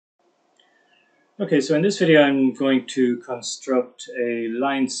Okay, so in this video I'm going to construct a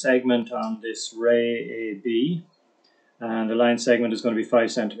line segment on this ray AB, and the line segment is going to be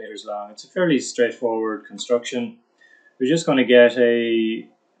 5 centimeters long. It's a fairly straightforward construction. We're just going to get a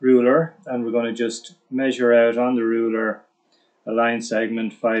ruler and we're going to just measure out on the ruler a line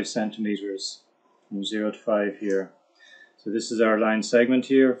segment 5 centimeters from 0 to 5 here. So this is our line segment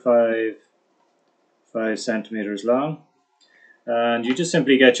here, 5 centimeters long. And you just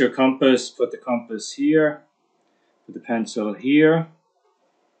simply get your compass, put the compass here, put the pencil here,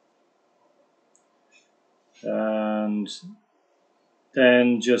 and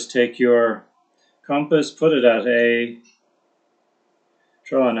then just take your compass, put it at A,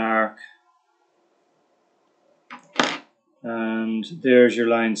 draw an arc, and there's your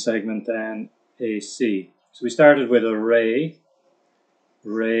line segment then, AC. So we started with a ray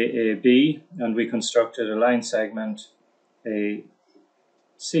AB, and we constructed a line segment AC.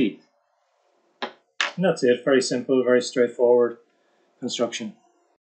 And that's it, very simple, very straightforward construction.